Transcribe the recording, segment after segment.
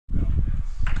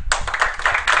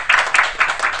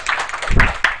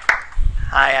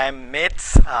Hi, I'm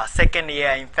Mitz, second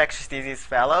year infectious disease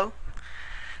fellow.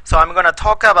 So I'm going to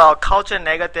talk about culture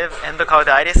negative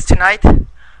endocarditis tonight.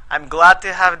 I'm glad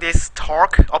to have this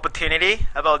opportunity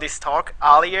about this talk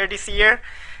earlier this year,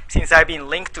 since I've been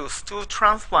linked to stool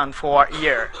transplant for a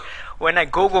year. When I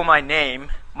Google my name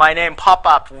pop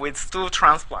up with stool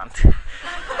transplant.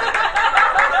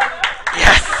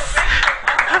 Yes.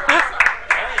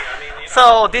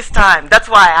 So this time, that's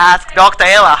why I asked Dr.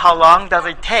 Ella how long does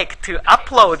it take to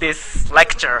upload this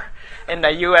lecture in the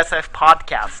USF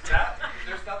podcast.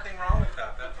 There's nothing wrong with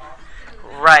that. That's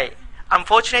awesome. Right.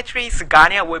 Unfortunately,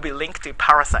 Sugania will be linked to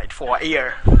Parasite for a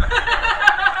year.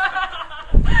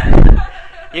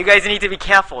 You guys need to be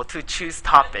careful to choose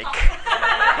topic.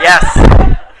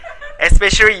 Yes.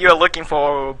 Especially you're looking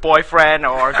for a boyfriend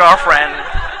or girlfriend.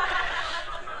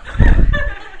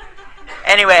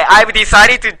 Anyway, I've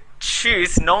decided to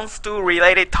choose non-stool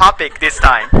related topic this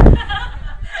time.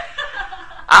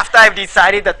 After I've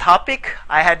decided the topic,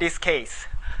 I had this case.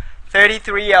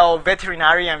 33-year-old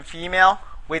veterinarian female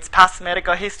with past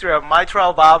medical history of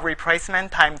mitral valve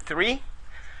replacement time 3.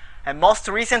 And most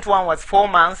recent one was 4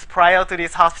 months prior to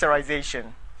this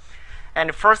hospitalization. And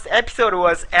the first episode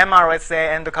was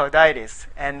MRSA endocarditis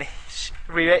and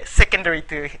secondary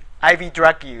to IV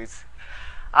drug use.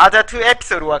 Other 2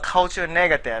 episodes were culture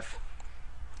negative.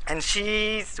 And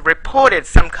she's reported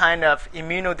some kind of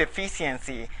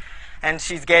immunodeficiency, and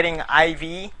she's getting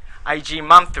IV, IG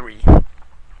monthly.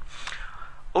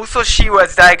 Also, she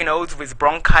was diagnosed with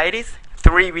bronchitis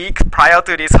 3 weeks prior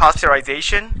to this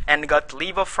hospitalization and got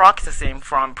levofloxacin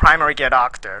from primary care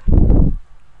doctor.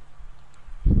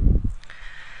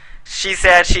 She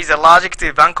said she's allergic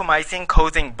to vancomycin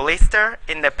causing blister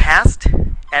in the past,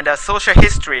 and a social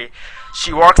history.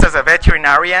 She works as a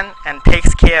veterinarian and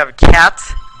takes care of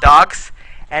cats, dogs,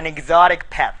 and exotic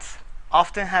pets.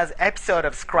 Often has episode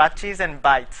of scratches and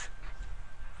bites.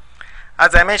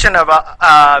 As I mentioned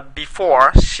about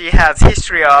before, she has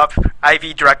history of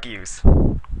IV drug use.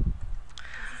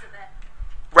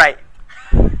 Right.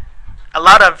 A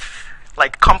lot of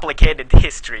complicated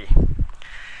history.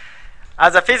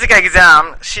 As a physical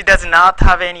exam, she does not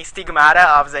have any stigmata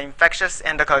of the infectious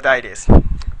endocarditis.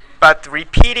 But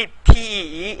repeated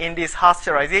TEE in this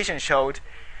hospitalization showed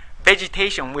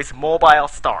vegetation with mobile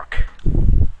stalk.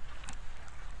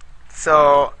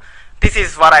 So this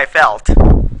is what I felt.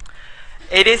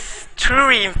 It is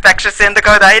truly infectious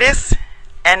endocarditis,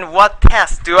 and what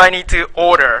test do I need to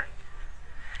order?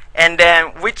 And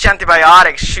then which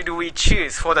antibiotic should we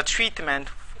choose for the treatment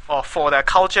or for the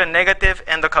culture negative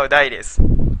endocarditis?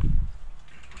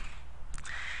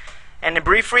 And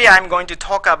briefly, I'm going to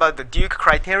talk about the Duke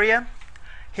criteria.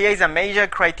 Here is a major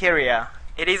criteria.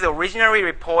 It is originally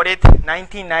reported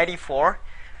 1994.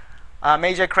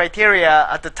 Major criteria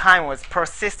at the time was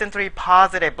persistently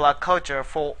positive blood culture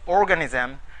for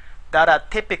organisms that are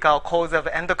typical cause of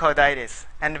endocarditis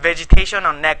and vegetation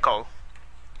on NECO.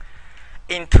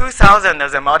 In 2000,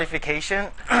 as a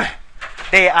modification,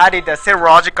 they added the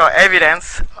serological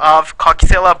evidence of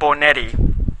Coxiella burnetii.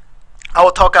 I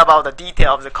will talk about the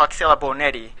detail of the Coxiella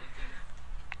burnetii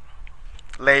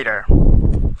later.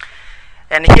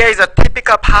 And here is a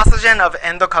typical pathogen of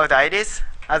endocarditis.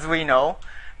 As we know,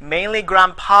 mainly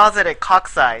gram-positive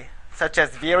cocci, such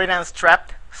as virulent strep,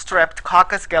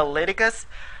 Streptococcus galliticus,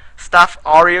 Staph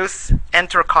aureus,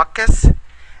 Enterococcus,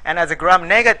 and as a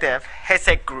gram-negative,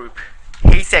 HSEC group.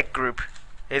 HSEC group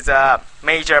is a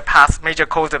major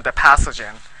cause of the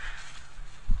pathogen.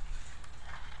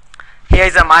 Here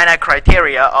is a minor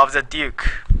criteria of the Duke.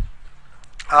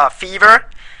 Fever,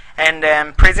 and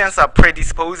then presence of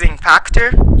predisposing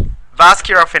factor,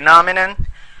 vascular phenomenon,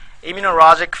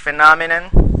 immunologic phenomenon,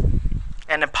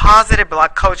 and a positive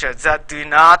blood culture that do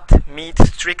not meet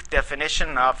strict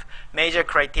definition of major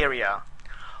criteria.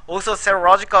 Also,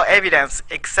 serological evidence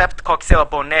except Coxiella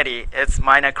burnetii is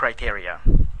minor criteria.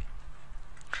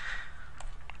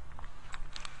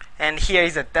 And here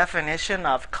is a definition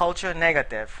of culture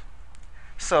negative.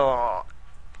 So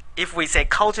if we say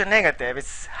culture negative, it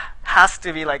has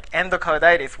to be like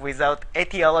endocarditis without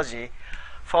etiology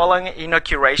following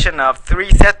inoculation of 3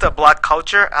 sets of blood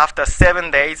culture after 7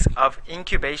 days of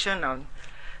incubation and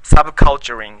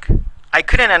subculturing. I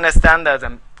couldn't understand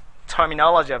the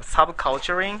terminology of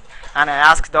subculturing, and I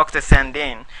asked Dr.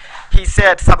 Sandin. He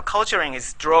said subculturing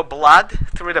is draw blood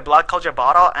through the blood culture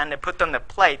bottle and they put on the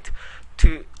plate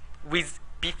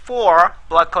before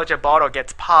blood culture bottle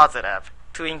gets positive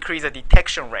to increase the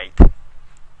detection rate.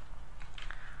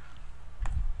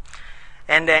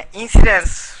 And the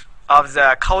incidence of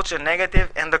the culture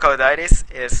negative endocarditis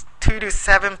is 2 to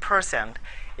 7%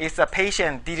 if the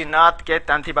patient did not get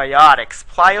antibiotics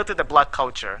prior to the blood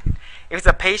culture. If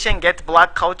the patient gets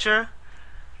blood culture,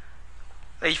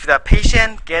 if the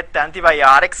patient gets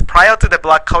antibiotics prior to the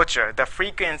blood culture, the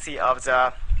frequency of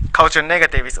the culture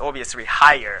negative is obviously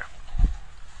higher.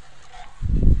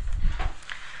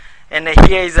 And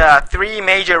here is three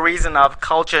major reasons of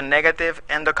culture negative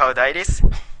endocarditis: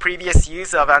 previous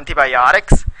use of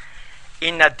antibiotics,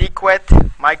 inadequate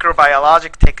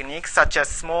microbiologic techniques such as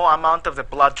small amount of the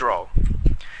blood draw,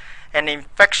 and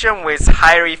infection with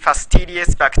highly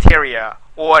fastidious bacteria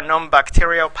or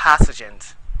non-bacterial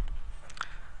pathogens.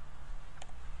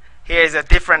 Here is a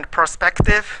different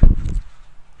perspective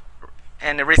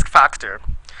and a risk factor.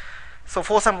 So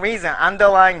for some reason,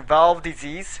 underlying valve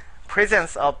disease,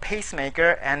 presence of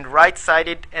pacemaker, and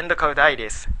right-sided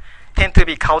endocarditis tend to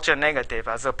be culture negative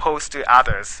as opposed to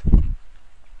others,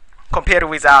 compared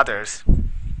with others.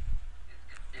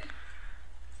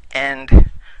 And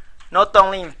not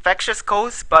only infectious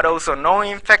cause, but also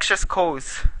non-infectious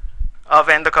cause of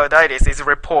endocarditis is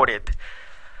reported.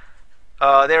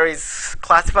 There is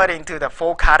classified into the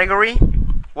four categories.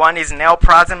 One is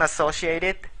neoplasm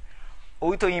associated,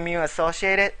 autoimmune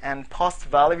associated, and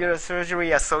post-valvular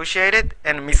surgery associated,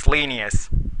 and miscellaneous.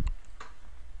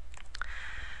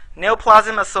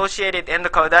 Neoplasm associated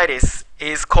endocarditis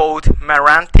is called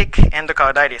malignantic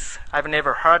endocarditis. I've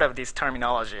never heard of this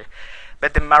terminology,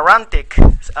 but the malignantic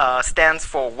stands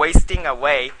for wasting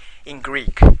away in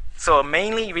Greek. So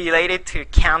mainly related to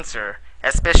cancer,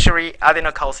 especially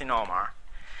adenocarcinoma.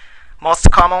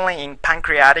 Most commonly in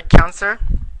pancreatic cancer.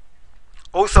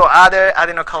 Also other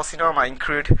adenocarcinoma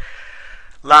include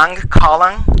lung,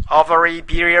 colon, ovary,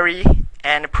 biliary,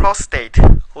 and prostate,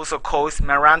 also cause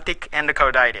malignantic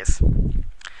endocarditis.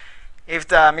 If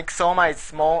the myxoma is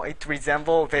small, it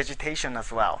resembles vegetation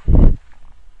as well.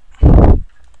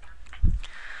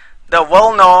 The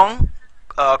well-known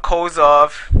cause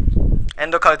of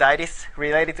endocarditis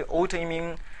related to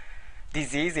autoimmune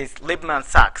disease is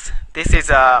Liebman-Sachs. This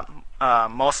is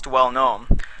most well-known,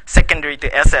 secondary to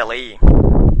SLE.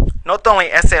 Not only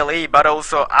SLE, but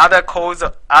also other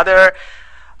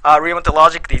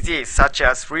rheumatologic disease such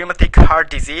as rheumatic heart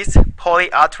disease,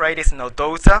 polyarthritis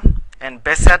nodosa, and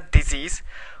Behçet disease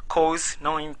cause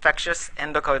non-infectious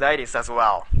endocarditis as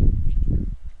well.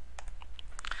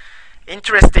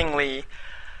 Interestingly,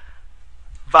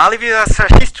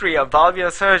 history of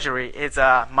valvular surgery is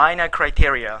a minor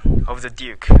criteria of the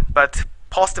Duke, but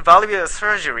post-valvular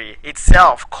surgery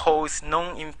itself causes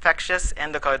non-infectious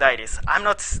endocarditis. I'm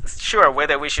not sure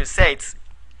whether we should say it's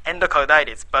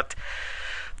endocarditis, but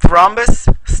thrombus,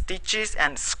 stitches,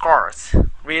 and scars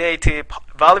related to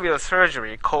valvular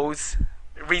surgery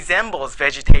resembles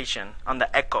vegetation on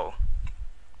the echo.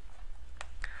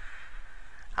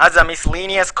 As a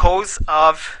miscellaneous cause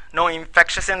of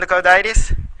non-infectious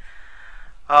endocarditis,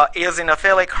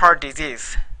 eosinophilic heart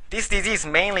disease. This disease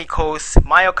mainly causes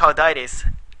myocarditis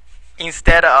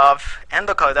instead of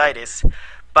endocarditis,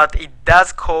 but it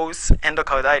does cause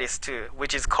endocarditis too,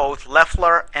 which is called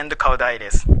valvular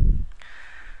endocarditis.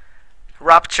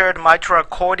 Ruptured mitral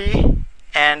cordae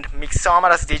and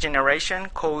myxomatous degeneration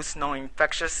cause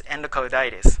non-infectious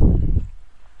endocarditis.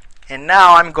 And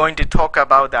now I'm going to talk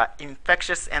about the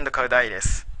infectious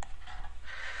endocarditis.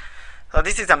 So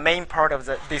this is the main part of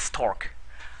this talk.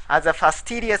 As a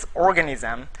fastidious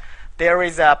organism, there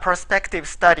is a prospective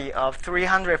study of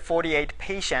 348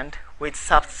 patients with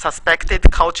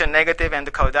suspected culture-negative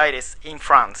endocarditis in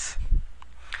France.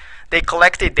 They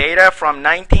collected data from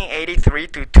 1983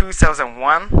 to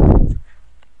 2001,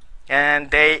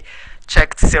 and they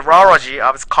checked serology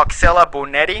of Coxiella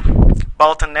burnetii,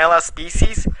 Bartonella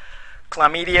species,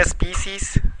 Chlamydia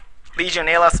species,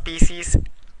 Legionella species,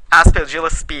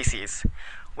 Aspergillus species.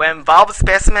 When valve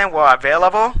specimens were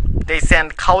available, they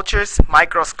sent cultures,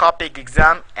 microscopic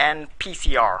exam, and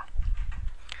PCR.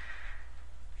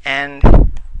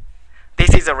 And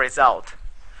this is the result.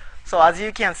 So as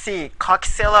you can see,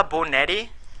 Coxiella burnetii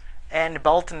and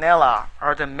Bartonella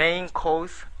are the main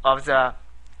cause of the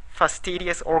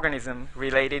fastidious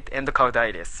organism-related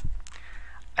endocarditis.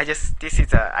 This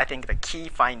is, I think, the key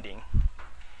finding.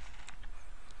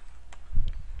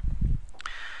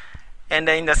 And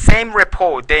in the same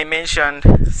report, they mentioned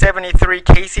 73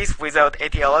 cases without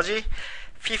etiology.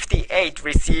 58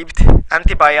 received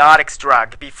antibiotics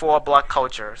drug before blood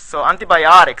culture. So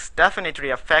antibiotics definitely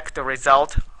affect the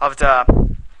result of the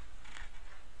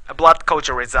blood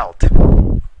culture result.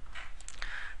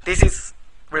 This is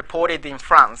reported in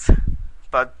France,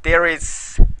 but there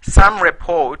is some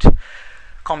report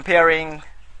comparing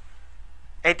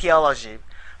etiology.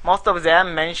 Most of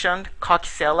them mentioned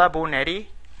Coxiella burnetii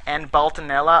and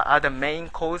Bartonella are the main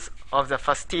cause of the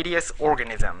fastidious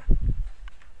organism.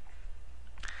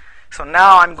 So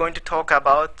now I'm going to talk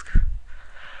about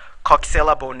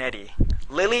Coxiella burnetii.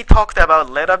 Lily talked about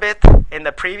a little bit in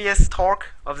the previous talk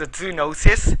of the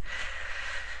zoonosis.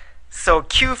 So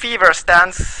Q fever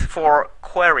stands for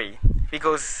query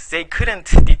because they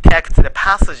couldn't detect the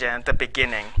pathogen at the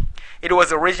beginning. It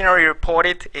was originally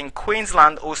reported in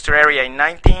Queensland, Australia in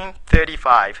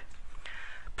 1935.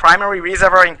 Primary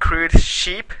reservoir include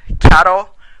sheep,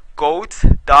 cattle, goats,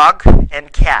 dog,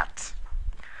 and cat.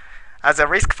 As a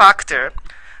risk factor,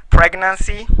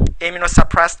 pregnancy,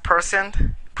 immunosuppressed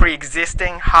person,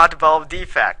 pre-existing heart valve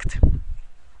defect.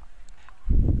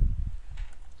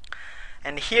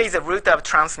 And here is the route of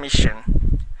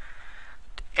transmission.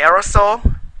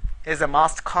 Aerosol is the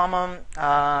most common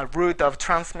route of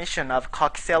transmission of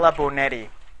Coxiella burnetii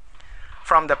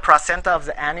from the placenta of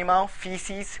the animal,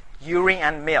 feces, urine,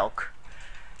 and milk.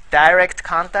 Direct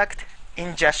contact,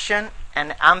 ingestion,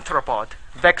 and arthropod,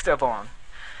 vector-borne.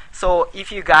 So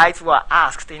if you guys were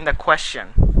asked in the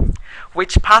question,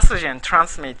 which pathogen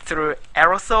transmit through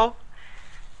aerosol,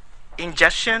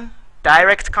 ingestion,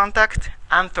 direct contact,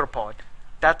 arthropod,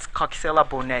 that's Coxiella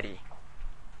burnetii.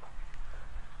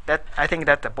 I think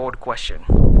that's a bold question.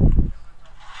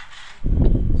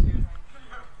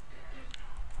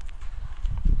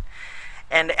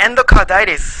 And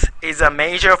endocarditis is a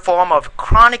major form of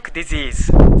chronic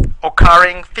disease,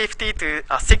 occurring 60 to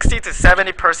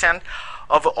 70%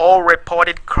 of all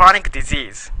reported chronic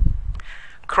disease.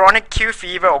 Chronic Q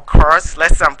fever occurs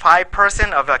less than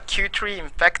 5% of acutely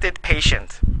infected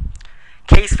patients.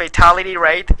 Case fatality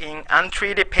rate in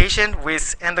untreated patients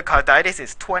with endocarditis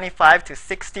is 25 to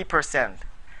 60%.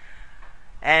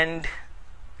 And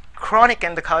chronic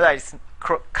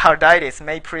endocarditis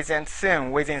may present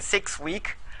soon, within 6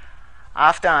 weeks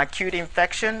after an acute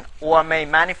infection, or may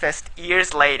manifest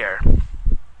years later.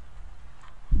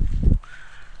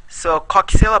 So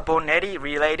Coxiella burnetii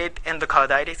related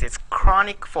endocarditis is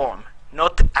chronic form,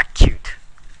 not acute.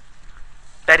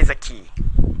 That is a key.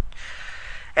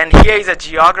 And here is a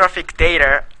geographic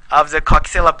data of the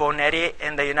Coxiella burnetii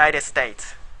in the United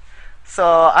States.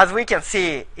 So as we can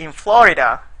see, in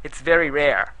Florida, it's very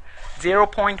rare.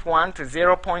 0.1 to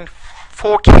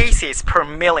 0.4 cases per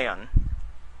million.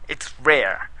 It's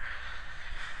rare.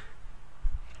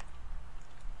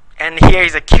 And here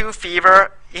is a Q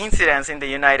fever incidence in the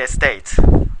United States.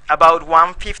 About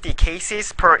 150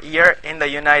 cases per year in the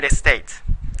United States.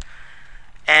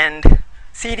 And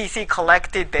CDC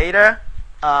collected data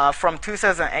from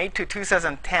 2008 to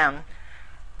 2010.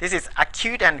 This is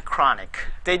acute and chronic.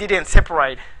 They didn't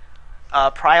separate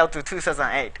prior to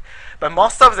 2008. But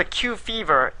most of the Q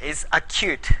fever is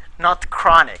acute, not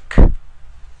chronic.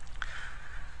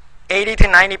 80 to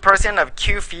 90% of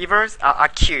Q fevers are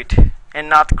acute and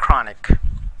not chronic.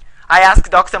 I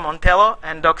asked Dr. Montero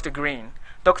and Dr. Green.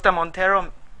 Dr.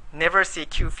 Montero never see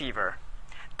Q fever.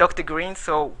 Dr. Green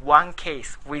saw one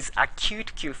case with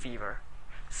acute Q fever.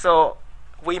 So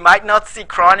we might not see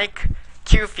chronic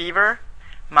Q fever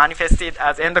manifested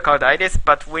as endocarditis,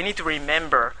 but we need to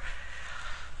remember.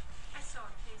 I saw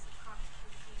a case of chronic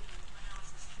Q fever when I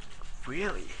was a student.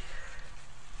 Really?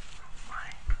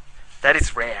 That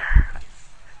is rare.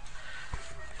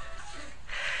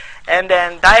 And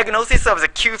then diagnosis of the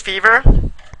Q fever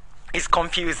is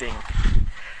confusing.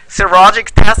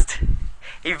 Serologic tests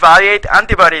evaluate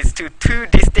antibodies to two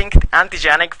distinct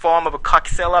antigenic forms of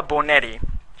Coxiella burnetii,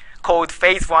 called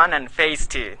phase 1 and phase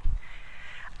 2.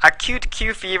 Acute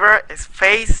Q fever is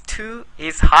phase 2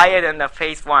 is higher than the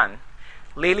phase 1.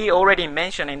 Lily already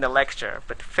mentioned in the lecture,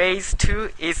 but phase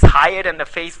 2 is higher than the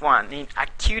phase 1 in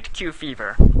acute Q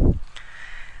fever.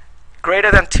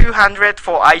 Greater than 200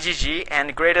 for IgG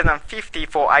and greater than 50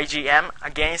 for IgM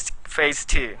against phase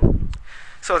 2.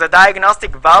 So the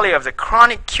diagnostic value of the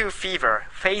chronic Q fever,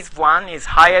 phase 1 is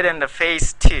higher than the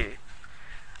phase 2.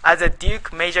 As a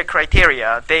Duke major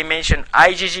criteria, they mention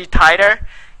IgG titer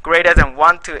greater than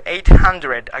 1 to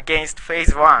 800 against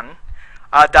phase 1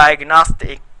 are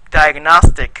diagnostic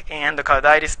in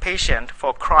endocarditis patient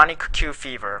for chronic Q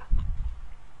fever.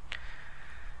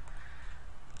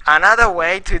 Another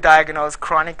way to diagnose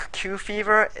chronic Q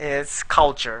fever is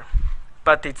culture,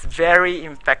 but it's very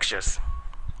infectious.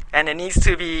 And it needs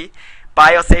to be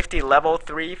biosafety level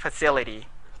 3 facility.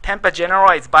 Tampa General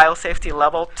is biosafety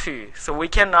level 2, so we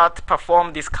cannot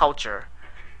perform this culture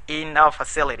in our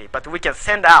facility, but we can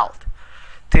send out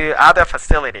to other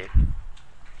facility.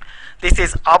 This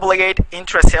is obligate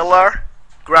intracellular,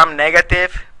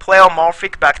 gram-negative,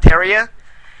 pleomorphic bacteria,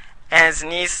 and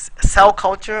needs cell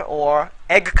culture or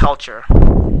egg culture.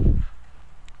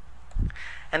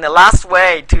 And the last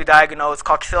way to diagnose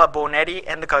Coxiella burnetii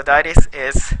endocarditis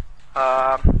is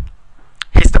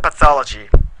histopathology.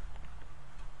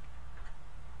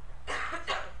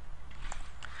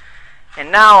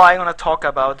 And now I'm going to talk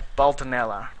about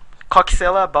Bartonella.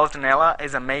 Coxiella Bartonella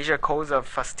is a major cause of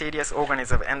fastidious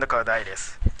organism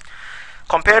endocarditis.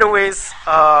 Compared with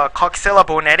Coxiella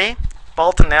burnetii,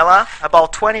 Bartonella,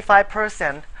 about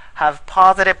 25% have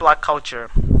positive blood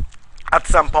culture at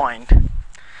some point.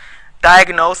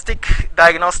 Diagnostic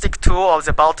tool of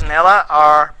the Bartonella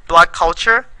are blood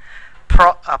culture,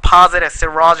 positive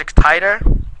serologic titer,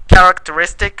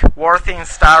 characteristic worthy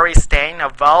starry stain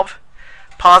of valve,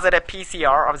 positive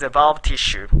PCR of the valve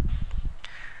tissue.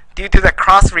 Due to the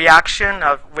cross-reaction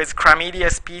with chlamydia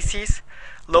species,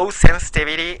 low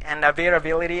sensitivity and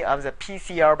availability of the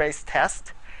PCR-based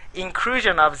test,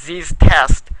 inclusion of these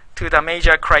tests to the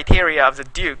major criteria of the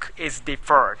Duke is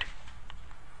deferred.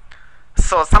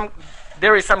 So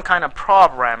there is some kind of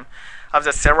problem of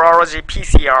the serology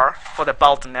PCR for the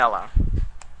Bartonella.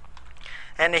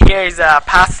 And here is a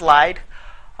past slide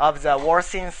of the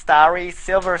worsening starry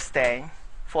silver stain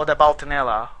for the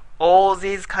Bartonella. All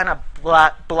these kind of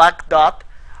black dot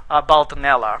are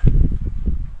Bartonella.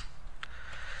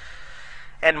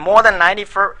 And more than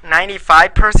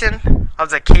 95% of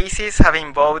the cases have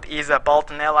involved either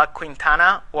Bartonella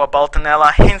quintana or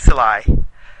Bartonella henselae.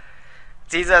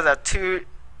 These are the two,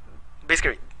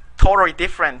 basically, totally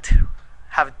different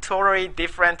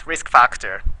risk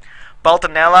factor.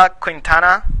 Bartonella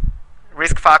quintana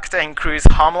risk factor includes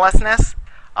homelessness,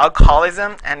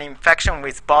 alcoholism, and infection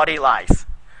with body lice.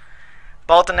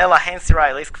 Bartonella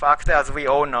henselae risk factor, as we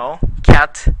all know,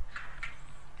 cat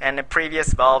and the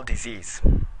previous valve disease.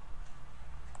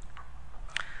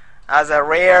 As a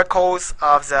rare cause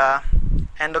of the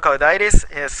endocarditis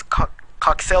is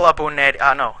Coxiella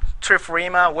burnetii,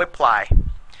 Trifrema whipli,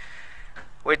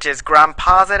 which is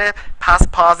gram-positive,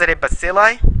 pus-positive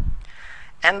bacilli.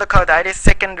 Endocarditis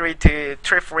secondary to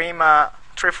Trifrema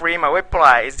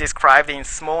whipli is described in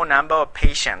small number of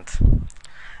patients.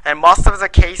 And most of the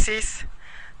cases,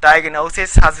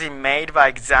 diagnosis has been made by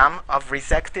exam of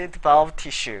resected valve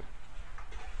tissue.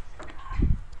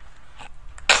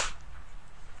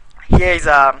 Here is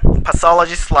a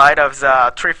pathology slide of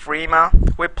the Trifrema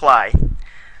whipli.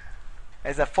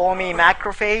 It's a foamy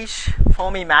macrophage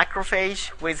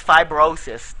with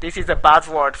fibrosis. This is a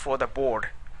buzzword for the board.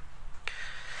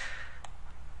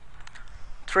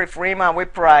 Trifrema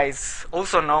whipli is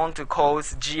also known to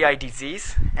cause GI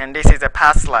disease, and this is a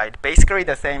past slide. Basically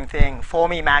the same thing,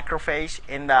 foamy macrophage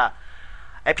in the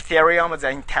epithelium of the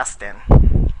intestine.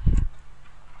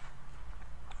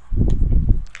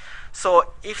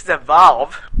 So if the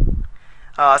valve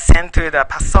sent to the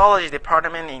pathology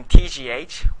department in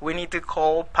TGH, we need to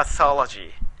call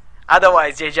pathology.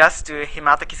 Otherwise, they just do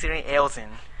hematoxylin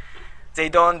eosin. They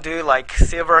don't do like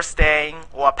silver stain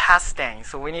or pus stain.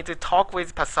 So we need to talk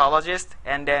with pathologists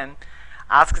and then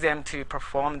ask them to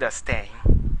perform the stain.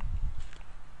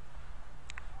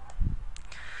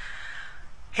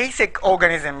 Hayseck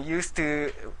organism used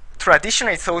to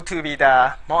traditionally thought to be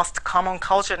the most common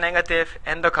culture-negative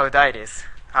endocarditis,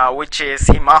 which is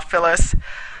Haemophilus,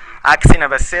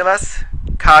 Actinobacillus,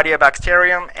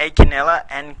 Cardiobacterium, Echinella,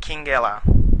 and Kingella.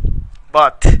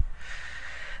 But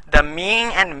the mean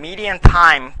and median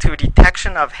time to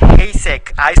detection of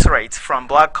Hayseck isolates from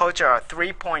blood culture are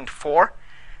 3.4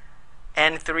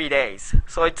 and 3 days.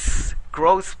 So it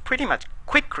grows pretty much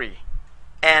quickly.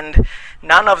 And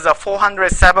none of the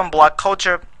 407 blood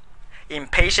culture in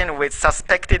patients with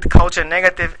suspected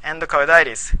culture-negative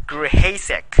endocarditis grew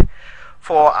Hayseck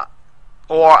or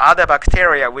other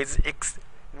bacteria with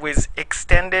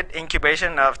extended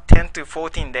incubation of 10 to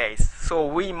 14 days. So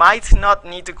we might not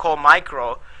need to call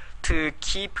micro to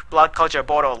keep blood culture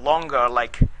bottle longer,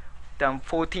 like than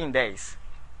 14 days.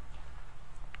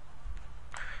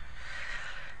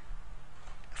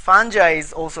 Fungi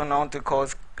is also known to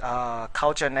cause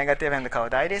culture-negative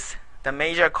endocarditis. The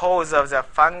major cause of the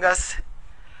fungus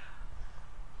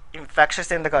infectious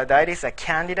endocarditis are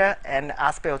Candida and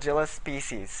Aspergillus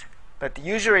species. But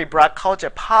usually blood culture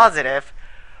positive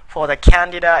for the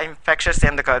Candida infectious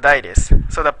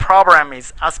endocarditis. So the problem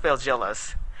is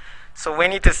Aspergillus. So we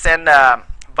need to send a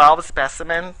valve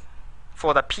specimen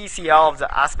for the PCR of the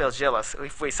Aspergillus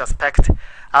if we suspect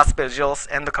Aspergillus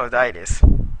endocarditis.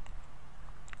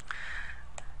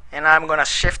 And I'm going to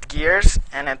shift gears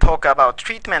and then talk about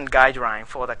treatment guideline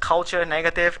for the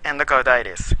culture-negative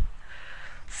endocarditis.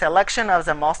 Selection of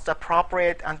the most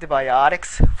appropriate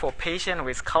antibiotics for patients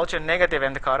with culture-negative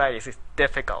endocarditis is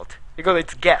difficult because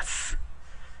it's guess.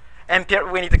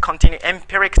 We need to continue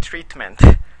empiric treatment.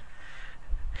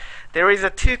 there is a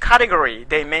two category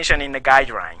they mention in the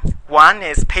guideline. One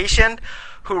is patient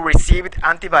who received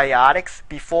antibiotics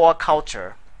before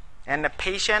culture, and a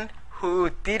patient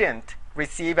who didn't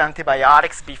receive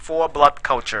antibiotics before blood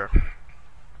culture.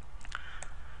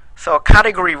 So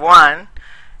category 1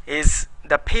 is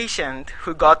the patient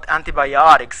who got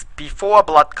antibiotics before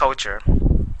blood culture.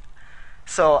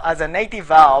 So as a native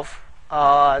valve,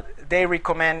 they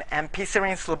recommend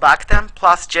ampicillin-sulbactam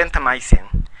plus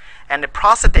gentamicin. And the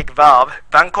prosthetic valve,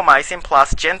 vancomycin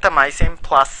plus gentamicin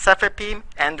plus cefepime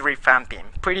and rifampin.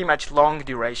 Pretty much long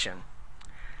duration.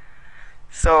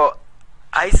 So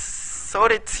I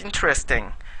thought it's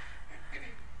interesting.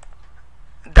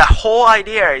 The whole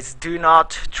idea is do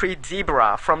not treat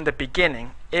zebra from the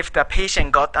beginning if the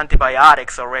patient got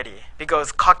antibiotics already,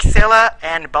 because Coxiella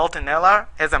and Bartonella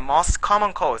is the most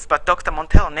common cause, but Dr.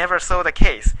 Montello never saw the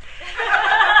case.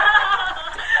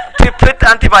 To put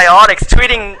antibiotics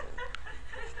treating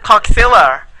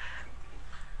Coxiella,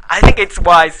 I think it's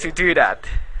wise to do that.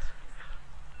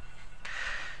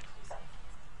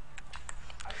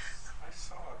 I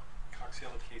saw a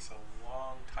Coxiella case a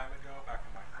long time ago, back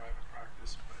in my private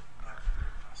practice, but not in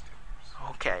the last 10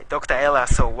 years. Okay, Dr. Ella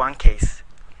saw one case.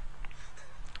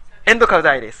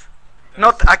 Endocarditis,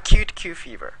 not acute Q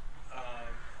fever.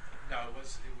 No, it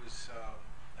was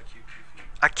acute Q fever.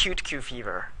 Acute Q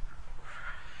fever.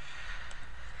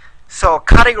 So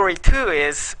category 2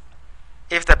 is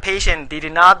if the patient did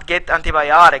not get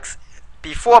antibiotics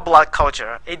before blood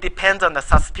culture. It depends on the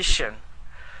suspicion.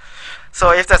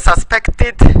 So if the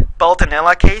suspected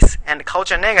Bartonella case and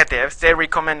culture negatives, they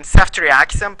recommend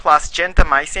ceftriaxone plus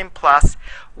gentamicin plus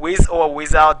with or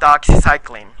without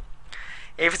doxycycline.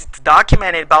 If it's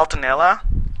documented Bartonella,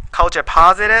 culture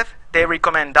positive, they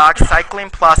recommend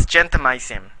doxycycline plus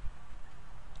gentamicin.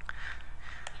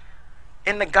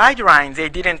 In the guidelines, they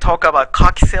didn't talk about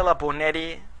Coxiella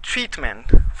burnetii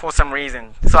treatment for some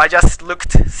reason. So I just looked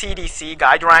CDC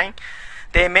guideline.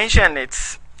 They mentioned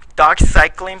it's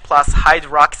doxycycline plus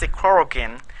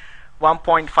hydroxychloroquine,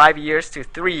 1.5 years to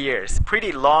 3 years.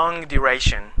 Pretty long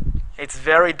duration. It's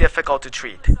very difficult to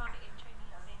treat.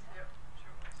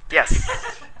 Yes.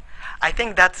 I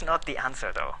think that's not the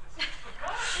answer though.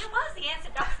 It was the answer,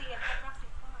 doxy and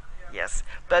hydroxychloroquine. Yes,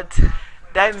 but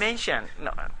they mentioned,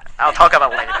 no, I'll talk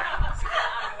about later.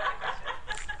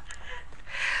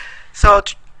 So,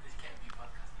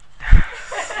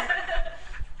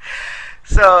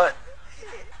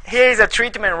 here is a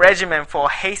treatment regimen for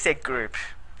HASEC group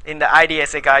in the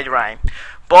IDSA guideline.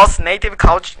 Both native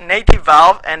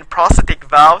valve and prosthetic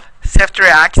valve,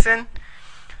 ceftriaxone,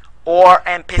 or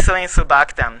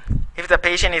ampicillin-sulbactam. If the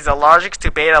patient is allergic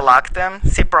to beta-lactam,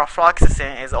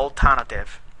 ciprofloxacin is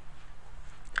alternative.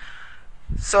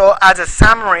 So as a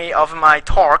summary of my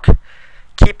talk,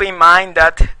 keep in mind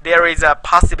that there is a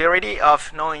possibility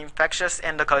of non-infectious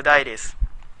endocarditis.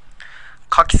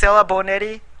 Coxiella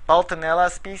burnetii, Bartonella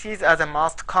species are the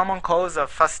most common cause of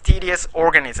fastidious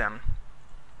organism.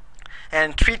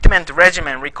 And treatment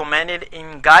regimen recommended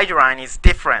in guideline is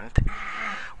different,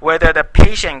 whether the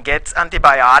patient gets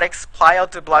antibiotics prior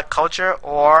to blood culture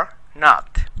or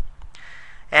not.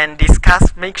 And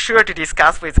make sure to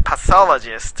discuss with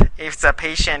pathologist if the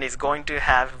patient is going to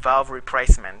have valve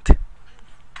replacement.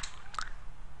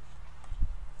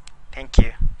 Thank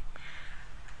you.